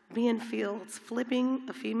officer Ben Fields flipping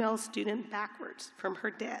a female student backwards from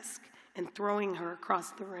her desk and throwing her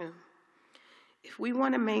across the room. If we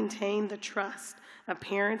want to maintain the trust of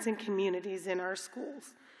parents and communities in our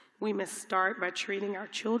schools, we must start by treating our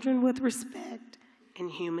children with respect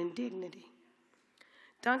and human dignity.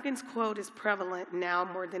 Duncan's quote is prevalent now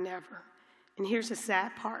more than ever. And here's the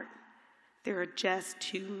sad part. There are just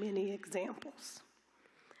too many examples.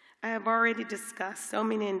 I have already discussed so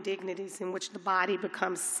many indignities in which the body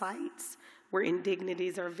becomes sites where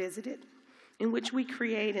indignities are visited, in which we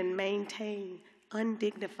create and maintain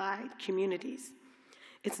undignified communities.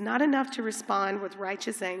 It's not enough to respond with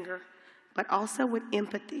righteous anger, but also with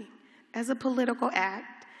empathy as a political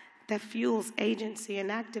act that fuels agency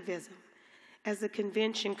and activism, as the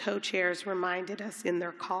convention co-chairs reminded us in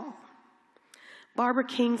their call. Barbara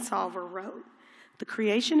Kingsolver wrote, "The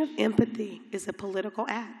creation of empathy is a political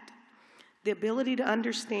act. The ability to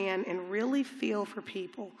understand and really feel for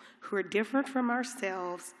people who are different from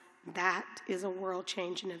ourselves, that is a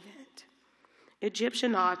world-changing event."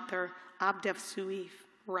 Egyptian author Abdel Suif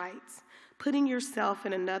writes, "Putting yourself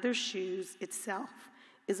in another's shoes itself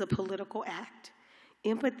is a political act.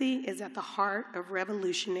 Empathy is at the heart of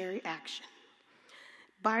revolutionary action."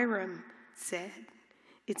 Byram said,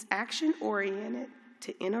 "It's action-oriented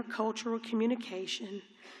to intercultural communication,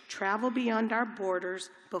 travel beyond our borders,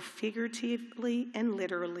 both figuratively and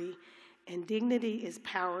literally, and dignity is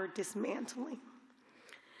power dismantling."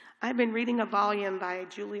 I've been reading a volume by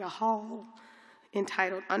Julia Hall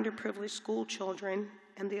entitled Underprivileged School Children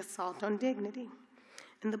and the Assault on Dignity.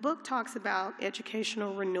 And the book talks about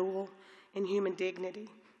educational renewal and human dignity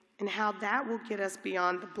and how that will get us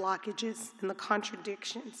beyond the blockages and the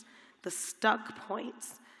contradictions, the stuck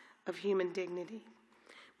points of human dignity.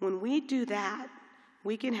 When we do that,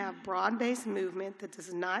 we can have broad-based movement that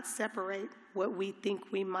does not separate what we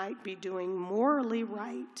think we might be doing morally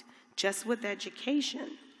right just with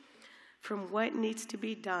education from what needs to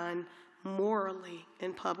be done morally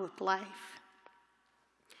in public life.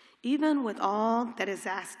 Even with all that is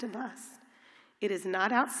asked of us, it is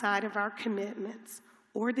not outside of our commitments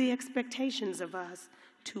or the expectations of us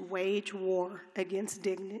to wage war against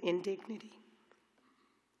indignity.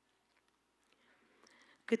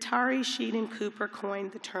 Guattari, Sheet, and Cooper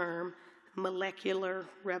coined the term molecular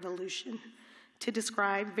revolution to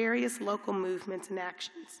describe various local movements and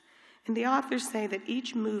actions. And the authors say that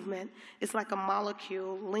each movement is like a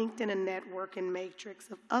molecule linked in a network and matrix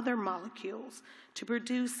of other molecules to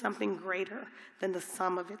produce something greater than the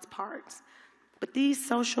sum of its parts. But these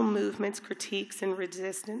social movements, critiques, and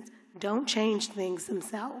resistance don't change things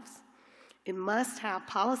themselves. It must have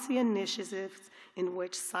policy initiatives in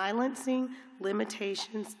which silencing,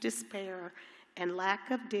 limitations, despair, and lack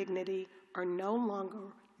of dignity are no longer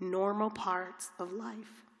normal parts of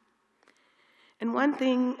life. And one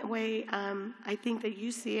way I think that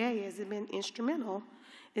UCEA has been instrumental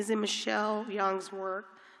is in Michelle Young's work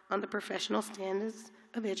on the professional standards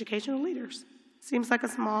of educational leaders. Seems like a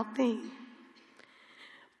small thing.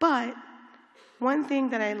 But one thing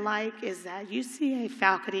that I like is that UCEA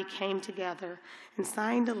faculty came together and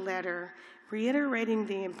signed a letter reiterating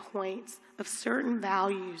the importance of certain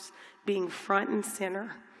values being front and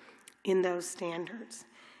center in those standards.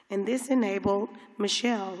 And this enabled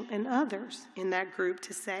Michelle and others in that group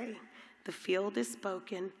to say, the field is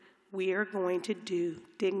spoken, we are going to do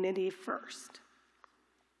dignity first.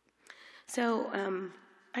 So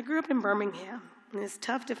I grew up in Birmingham, and it's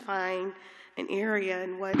tough to find an area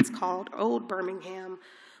in what's called Old Birmingham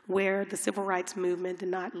where the civil rights movement did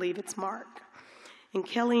not leave its mark. And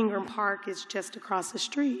Kelly Ingram Park is just across the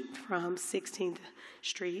street from 16th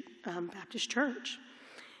Street Baptist Church.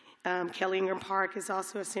 Kelly Ingram Park is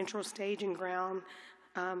also a central staging ground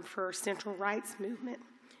for civil rights movement.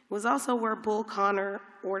 It was also where Bull Connor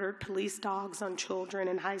ordered police dogs on children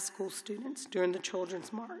and high school students during the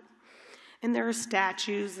Children's March. And there are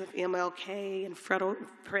statues of MLK and Fred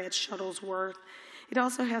Shuttlesworth. It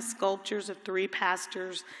also has sculptures of 3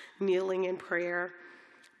 pastors kneeling in prayer.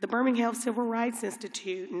 The Birmingham Civil Rights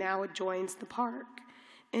Institute now adjoins the park.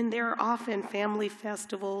 And there are often family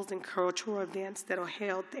festivals and cultural events that are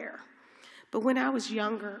held there. But when I was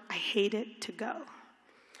younger, I hated to go.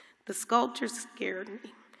 The sculptures scared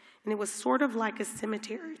me, and it was sort of like a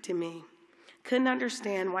cemetery to me. Couldn't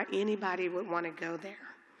understand why anybody would want to go there.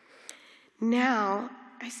 Now,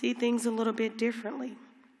 I see things a little bit differently.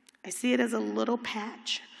 I see it as a little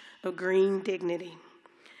patch of green dignity,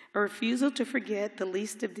 a refusal to forget the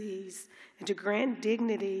least of these and to grant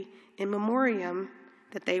dignity in memoriam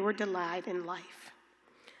that they were delight in life.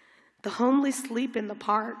 The homeless sleep in the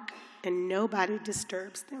park and nobody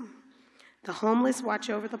disturbs them. The homeless watch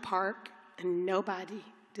over the park and nobody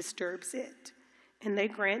disturbs it. And they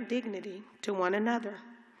grant dignity to one another.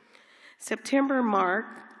 September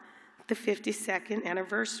marked the 52nd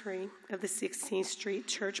anniversary of the 16th Street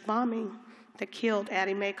church bombing that killed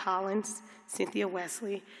Addie Mae Collins, Cynthia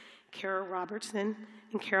Wesley, Carol Robertson,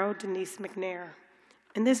 and Carol Denise McNair.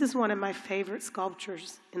 And this is one of my favorite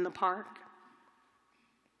sculptures in the park.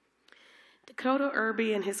 Dakota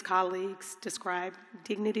Irby and his colleagues describe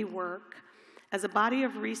dignity work as a body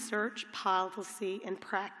of research, policy, and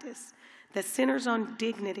practice that centers on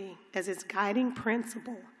dignity as its guiding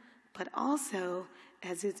principle, but also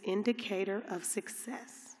as its indicator of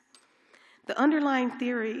success. The underlying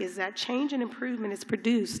theory is that change and improvement is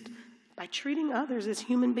produced by treating others as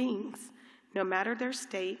human beings, no matter their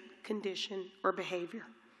state, condition, or behavior.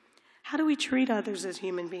 How do we treat others as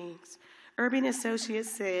human beings? Irby and Associates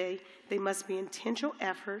say they must be intentional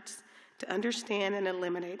efforts to understand and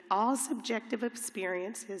eliminate all subjective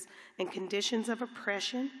experiences and conditions of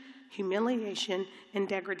oppression, humiliation, and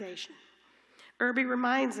degradation. Irby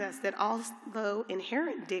reminds us that although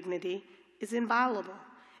inherent dignity is inviolable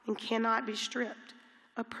and cannot be stripped,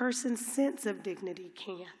 a person's sense of dignity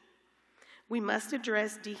can. We must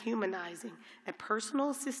address dehumanizing at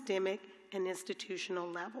personal, systemic, and institutional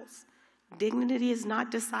levels. Dignity is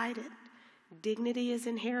not decided. Dignity is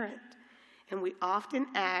inherent. And we often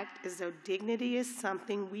act as though dignity is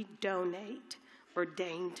something we donate or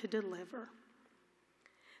deign to deliver.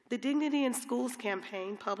 The Dignity in Schools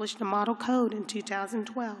campaign published a model code in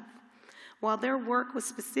 2012. While their work was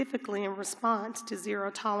specifically in response to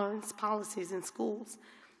zero-tolerance policies in schools,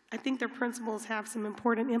 I think their principles have some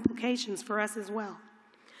important implications for us as well.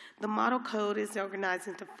 The model code is organized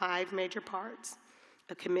into 5 major parts: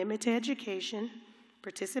 a commitment to education,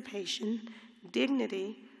 participation,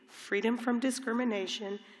 dignity, freedom from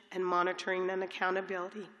discrimination, and monitoring and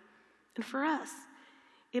accountability. And for us,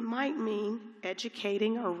 it might mean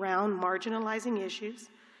educating around marginalizing issues,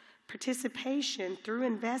 participation through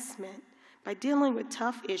investment by dealing with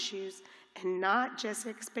tough issues and not just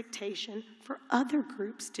expectation for other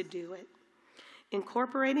groups to do it,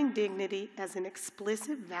 incorporating dignity as an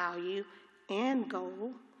explicit value and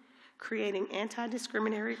goal, creating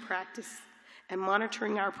anti-discriminatory practice and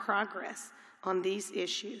monitoring our progress on these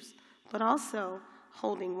issues, but also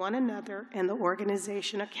holding one another and the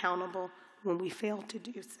organization accountable when we fail to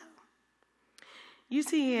do so.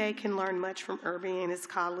 UCEA can learn much from Irving and his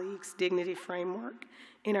colleagues' dignity framework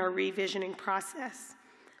in our revisioning process,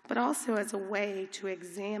 but also as a way to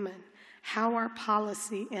examine how our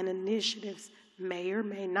policy and initiatives may or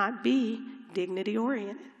may not be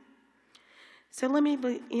dignity-oriented. So let me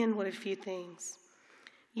begin with a few things.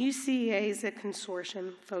 UCEA is a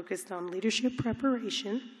consortium focused on leadership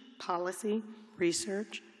preparation, policy,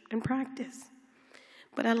 research, and practice.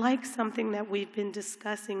 But I like something that we've been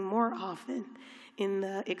discussing more often in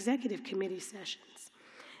the executive committee sessions,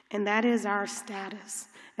 and that is our status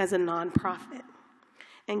as a nonprofit.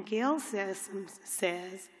 And Gail says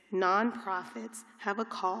nonprofits have a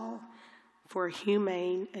call for a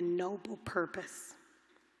humane and noble purpose.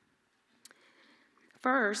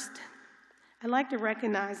 First, I'd like to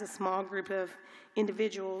recognize a small group of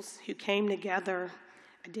individuals who came together,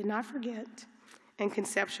 I did not forget, and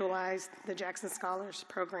conceptualized the Jackson Scholars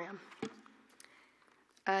Program.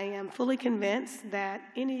 I am fully convinced that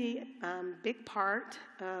any big part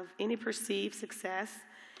of any perceived success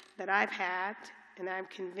that I've had, and I'm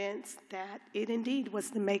convinced that it indeed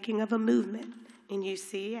was the making of a movement in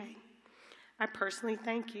UCEA. I personally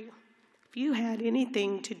thank you. If you had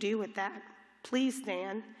anything to do with that, please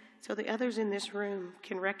stand so the others in this room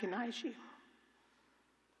can recognize you.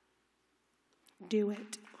 Do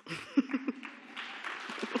it.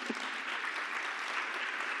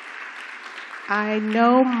 I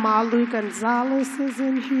know Malu Gonzalez is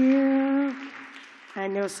in here. I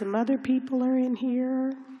know some other people are in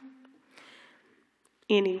here.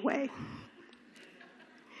 Anyway,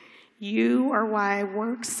 you are why I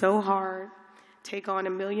work so hard, take on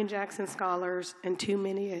 1 million Jackson Scholars and too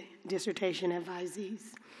many dissertation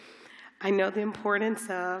advisees. I know the importance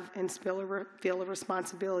of and feel a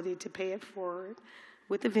responsibility to pay it forward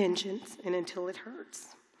with a vengeance and until it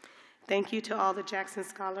hurts. Thank you to all the Jackson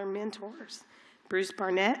Scholar mentors. Bruce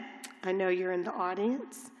Barnett, I know you're in the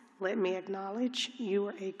audience. Let me acknowledge you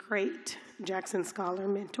are a great Jackson Scholar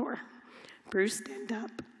mentor. Bruce, stand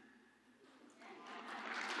up.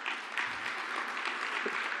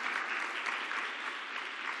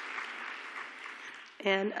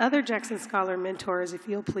 And other Jackson Scholar mentors, if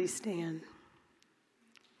you'll please stand.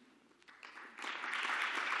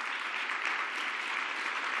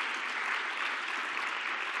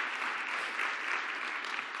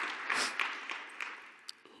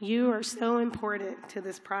 You are so important to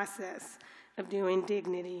this process of doing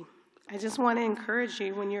dignity. I just want to encourage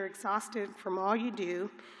you, when you're exhausted from all you do,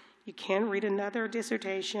 you can't read another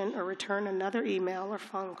dissertation or return another email or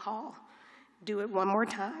phone call. Do it one more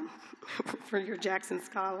time for your Jackson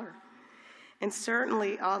Scholar. And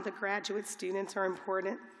certainly all the graduate students are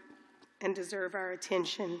important and deserve our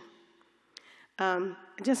attention. I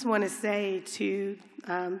just want to say to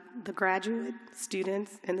the graduate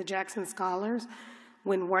students and the Jackson Scholars,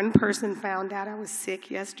 when one person found out I was sick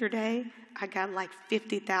yesterday, I got like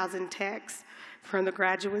 50,000 texts from the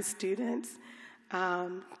graduate students.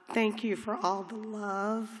 Thank you for all the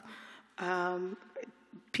love.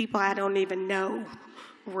 People I don't even know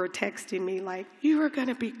were texting me like, you are going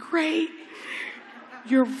to be great.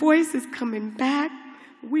 Your voice is coming back.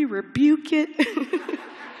 We rebuke it.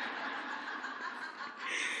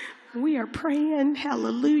 We are praying.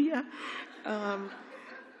 Hallelujah.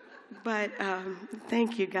 But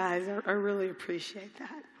thank you, guys. I really appreciate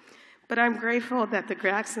that. But I'm grateful that the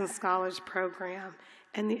Jackson Scholars Program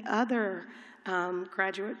and the other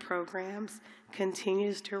graduate programs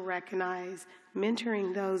continues to recognize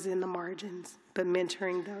mentoring those in the margins, but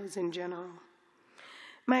mentoring those in general.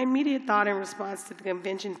 My immediate thought in response to the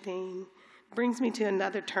convention theme brings me to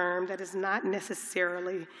another term that is not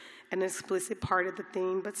necessarily an explicit part of the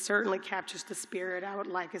theme, but certainly captures the spirit I would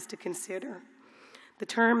like us to consider. The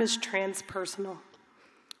term is transpersonal.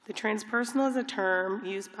 The transpersonal is a term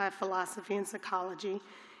used by philosophy and psychology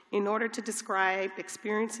in order to describe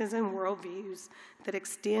experiences and worldviews that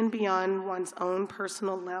extend beyond one's own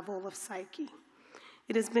personal level of psyche.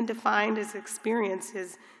 It has been defined as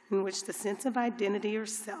experiences in which the sense of identity or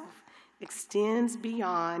self extends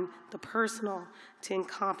beyond the personal to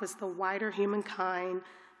encompass the wider humankind,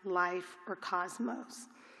 life, or cosmos.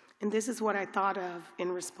 And this is what I thought of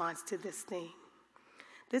in response to this theme.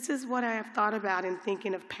 This is what I have thought about in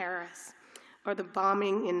thinking of Paris or the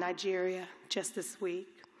bombing in Nigeria just this week.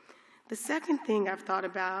 The second thing I've thought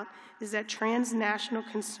about is that transnational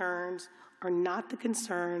concerns are not the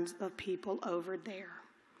concerns of people over there.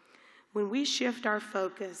 When we shift our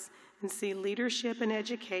focus and see leadership and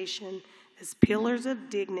education as pillars of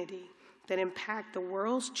dignity that impact the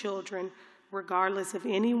world's children regardless of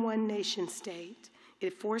any one nation state.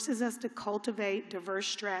 It forces us to cultivate diverse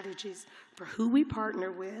strategies for who we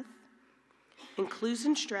partner with,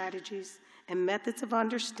 inclusion strategies, and methods of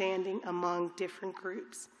understanding among different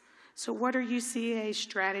groups. So what are UCEA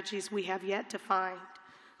strategies we have yet to find?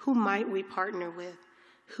 Who might we partner with?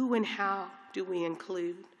 Who and how do we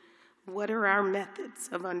include? What are our methods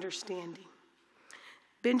of understanding?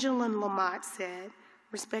 Benjamin Lamott said,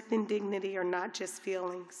 respect and dignity are not just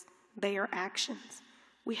feelings, they are actions.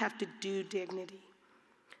 We have to do dignity.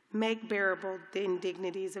 Make bearable the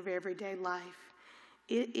indignities of everyday life.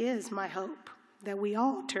 It is my hope that we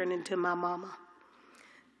all turn into my mama,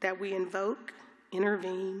 that we invoke,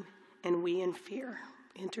 intervene, and we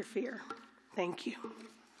interfere. Thank you.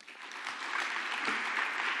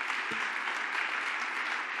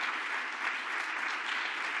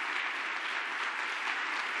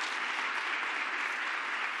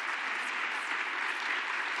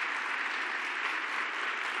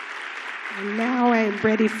 And now I'm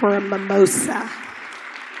ready for a mimosa.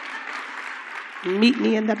 Meet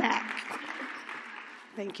me in the back.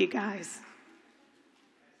 Thank you, guys.